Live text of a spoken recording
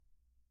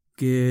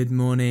Good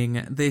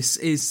morning. This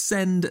is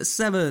Send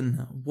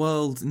 7,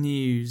 World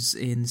News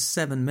in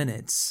 7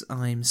 minutes.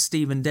 I'm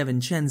Stephen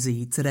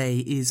DeVincenzi. Today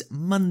is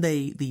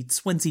Monday, the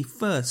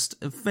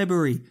 21st of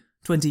February,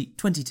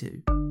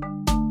 2022.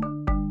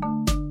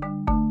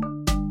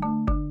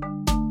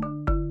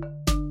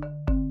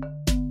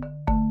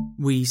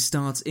 We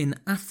start in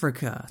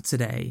Africa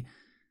today.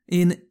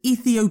 In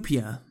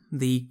Ethiopia,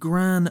 the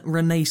Grand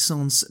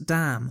Renaissance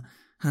Dam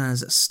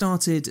has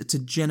started to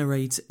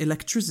generate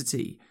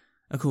electricity,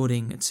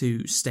 according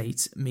to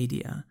state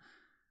media.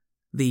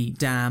 The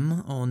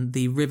dam on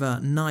the River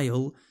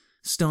Nile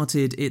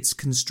started its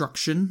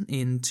construction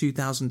in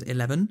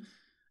 2011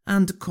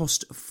 and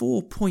cost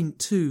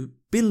 $4.2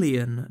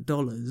 billion.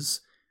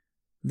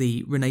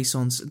 The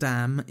Renaissance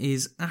Dam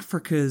is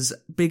Africa's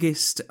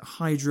biggest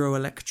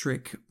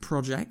hydroelectric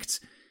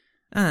project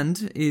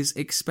and is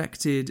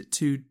expected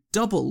to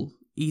double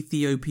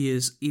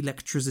Ethiopia's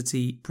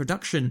electricity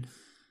production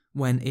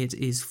when it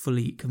is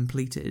fully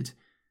completed.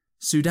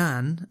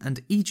 Sudan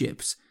and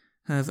Egypt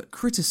have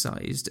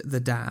criticised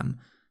the dam,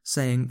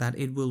 saying that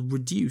it will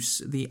reduce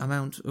the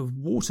amount of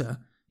water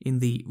in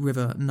the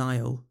River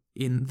Nile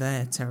in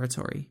their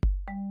territory.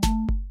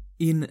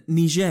 In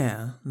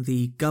Niger,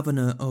 the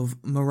governor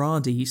of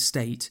Maradi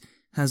state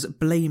has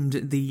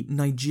blamed the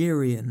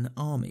Nigerian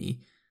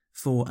army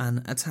for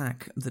an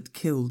attack that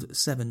killed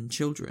 7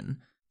 children.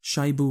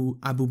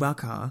 Shaibu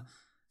Abubakar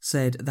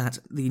said that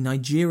the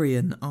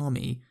Nigerian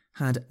army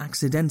had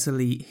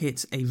accidentally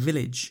hit a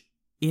village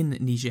in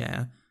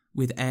Niger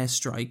with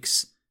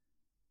airstrikes.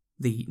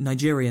 The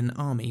Nigerian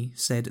army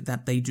said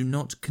that they do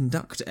not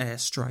conduct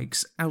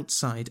airstrikes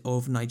outside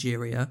of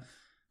Nigeria,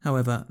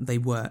 however, they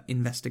were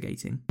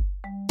investigating.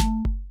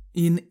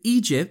 In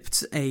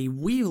Egypt, a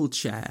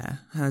wheelchair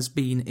has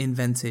been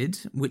invented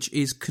which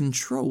is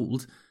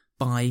controlled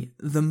by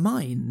the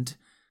mind.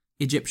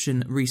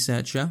 Egyptian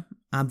researcher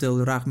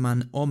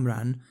Abdelrahman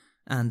Omran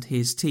and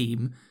his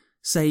team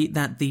say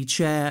that the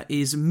chair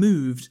is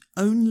moved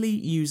only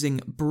using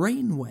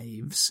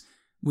brainwaves,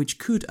 which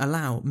could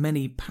allow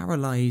many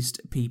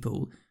paralysed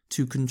people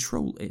to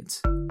control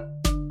it.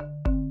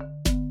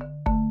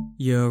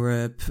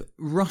 Europe.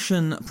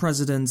 Russian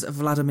President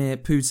Vladimir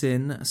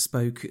Putin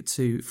spoke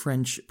to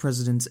French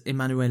President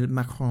Emmanuel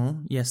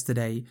Macron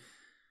yesterday.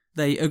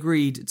 They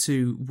agreed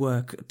to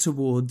work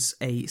towards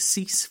a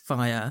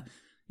ceasefire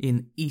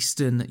in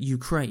eastern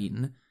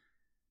Ukraine.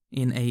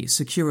 In a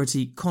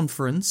security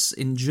conference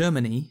in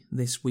Germany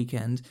this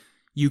weekend,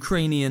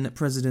 Ukrainian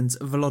President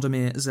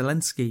Volodymyr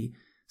Zelensky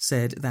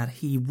said that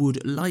he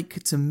would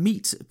like to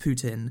meet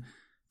Putin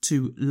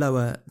to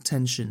lower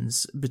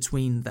tensions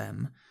between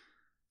them.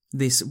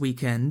 This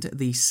weekend,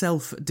 the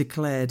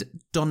self-declared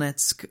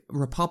Donetsk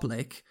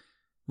Republic,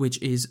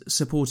 which is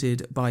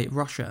supported by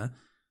Russia,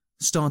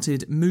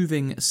 started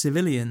moving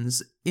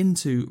civilians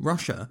into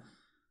Russia,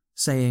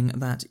 saying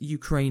that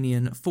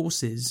Ukrainian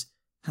forces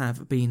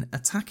have been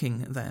attacking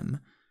them.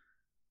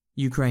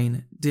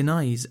 Ukraine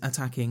denies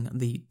attacking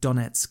the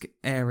Donetsk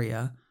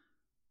area.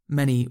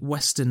 Many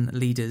Western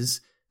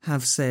leaders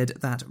have said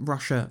that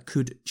Russia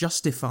could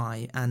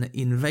justify an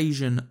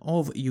invasion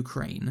of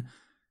Ukraine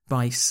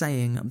by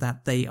saying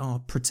that they are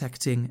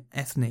protecting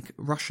ethnic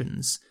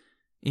Russians,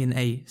 in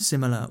a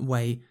similar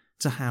way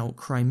to how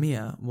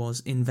Crimea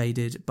was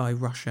invaded by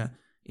Russia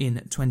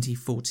in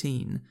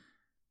 2014.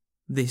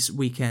 This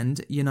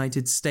weekend,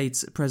 United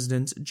States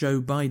President Joe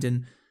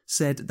Biden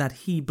said that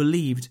he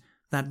believed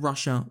that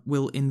Russia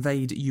will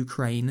invade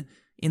Ukraine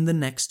in the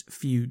next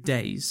few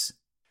days.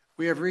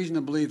 We have reason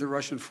to believe the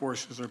Russian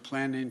forces are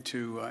planning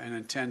to and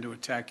intend to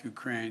attack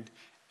Ukraine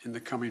in the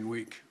coming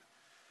week,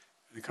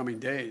 in the coming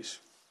days.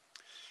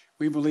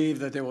 We believe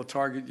that they will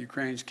target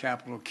Ukraine's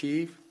capital,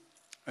 Kyiv,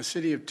 a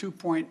city of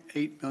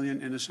 2.8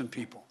 million innocent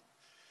people.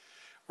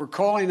 We're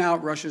calling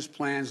out Russia's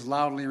plans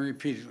loudly and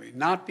repeatedly,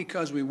 not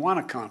because we want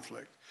a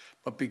conflict,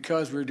 but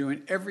because we're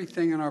doing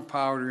everything in our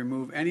power to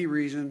remove any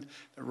reason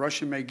that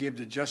Russia may give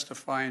to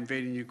justify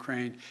invading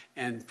Ukraine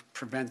and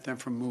prevent them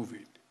from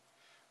moving.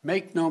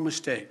 Make no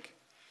mistake,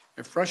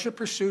 if Russia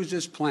pursues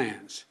its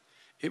plans,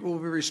 it will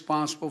be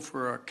responsible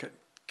for a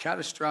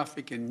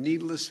catastrophic and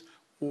needless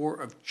war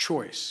of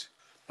choice.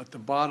 But the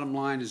bottom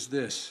line is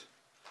this: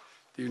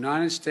 the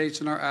United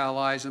States and our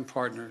allies and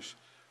partners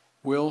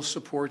will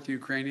support the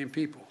Ukrainian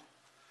people.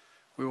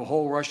 We will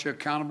hold Russia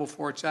accountable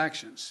for its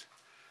actions.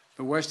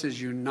 The West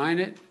is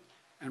united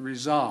and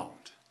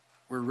resolved.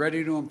 We're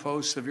ready to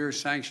impose severe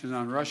sanctions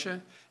on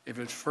Russia if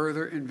it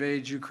further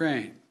invades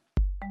Ukraine.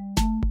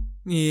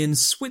 In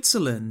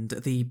Switzerland,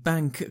 the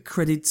bank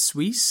Credit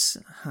Suisse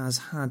has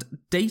had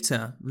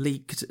data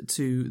leaked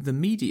to the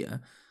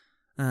media.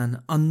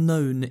 An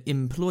unknown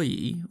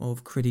employee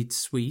of Credit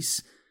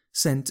Suisse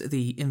sent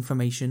the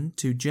information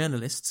to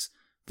journalists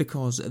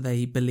because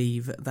they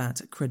believe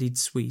that Credit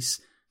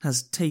Suisse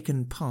has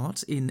taken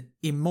part in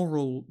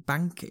immoral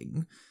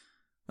banking.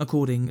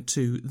 According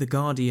to The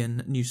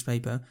Guardian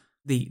newspaper,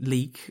 the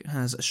leak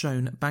has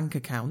shown bank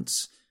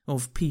accounts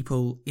of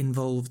people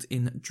involved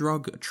in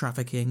drug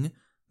trafficking,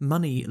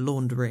 money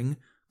laundering,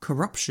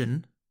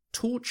 corruption,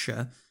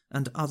 torture,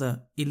 and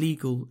other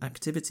illegal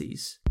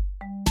activities.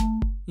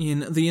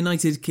 In the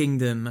United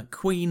Kingdom,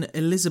 Queen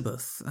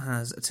Elizabeth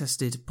has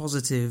tested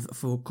positive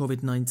for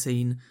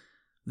COVID-19.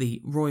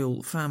 The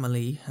royal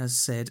family has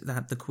said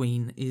that the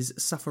Queen is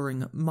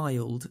suffering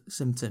mild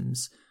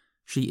symptoms.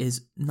 She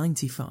is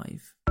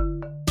 95.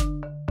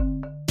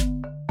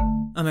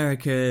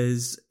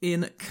 Americas.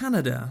 In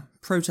Canada,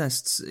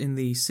 protests in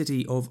the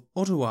city of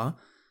Ottawa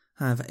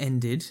have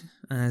ended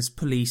as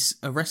police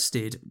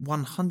arrested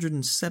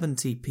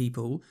 170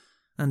 people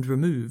and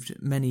removed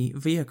many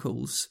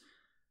vehicles.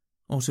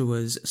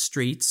 Ottawa's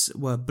streets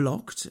were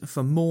blocked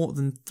for more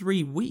than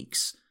 3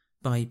 weeks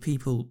by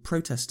people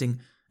protesting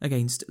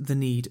against the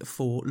need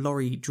for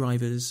lorry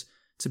drivers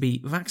to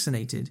be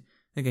vaccinated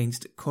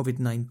against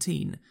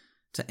COVID-19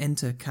 to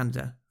enter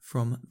Canada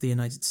from the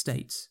United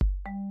States.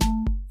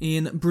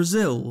 In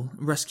Brazil,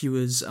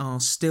 rescuers are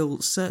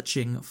still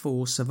searching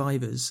for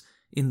survivors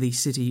in the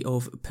city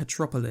of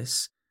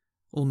Petrópolis.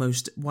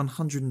 Almost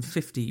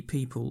 150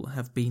 people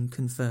have been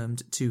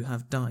confirmed to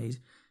have died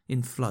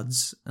in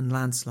floods and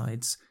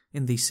landslides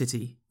in the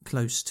city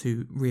close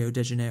to Rio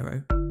de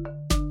Janeiro.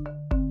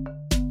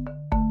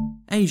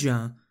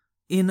 Asia.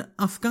 In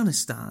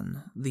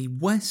Afghanistan, the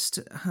West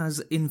has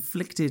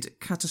inflicted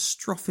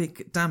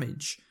catastrophic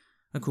damage,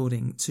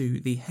 according to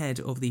the head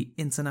of the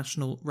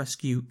International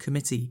Rescue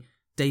Committee,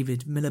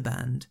 David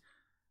Miliband.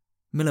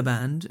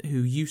 Miliband, who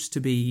used to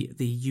be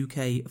the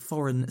UK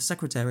Foreign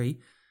Secretary,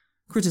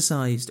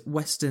 criticised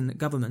Western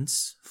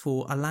governments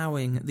for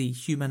allowing the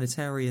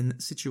humanitarian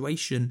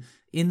situation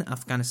in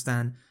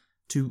Afghanistan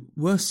to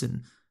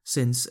worsen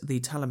since the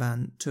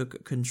Taliban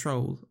took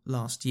control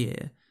last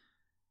year.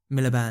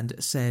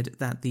 Miliband said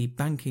that the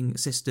banking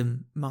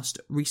system must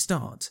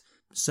restart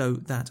so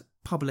that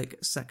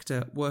public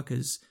sector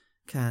workers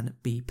can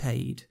be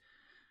paid.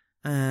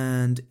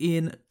 And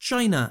in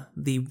China,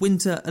 the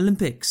Winter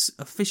Olympics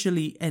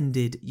officially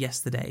ended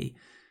yesterday.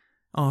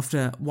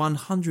 After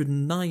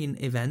 109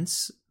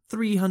 events,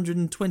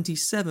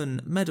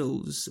 327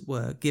 medals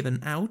were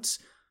given out.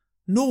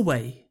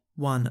 Norway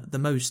won the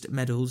most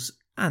medals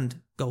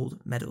and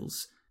gold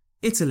medals.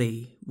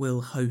 Italy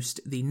will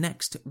host the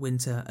next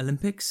Winter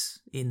Olympics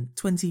in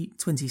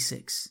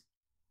 2026.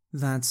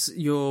 That's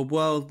your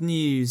world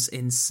news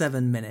in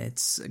 7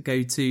 minutes.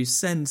 Go to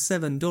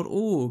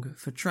send7.org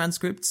for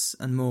transcripts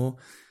and more.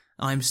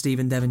 I'm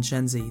Stephen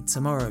DeVincenzi.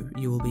 Tomorrow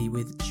you will be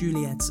with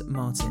Juliet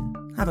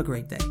Martin. Have a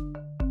great day.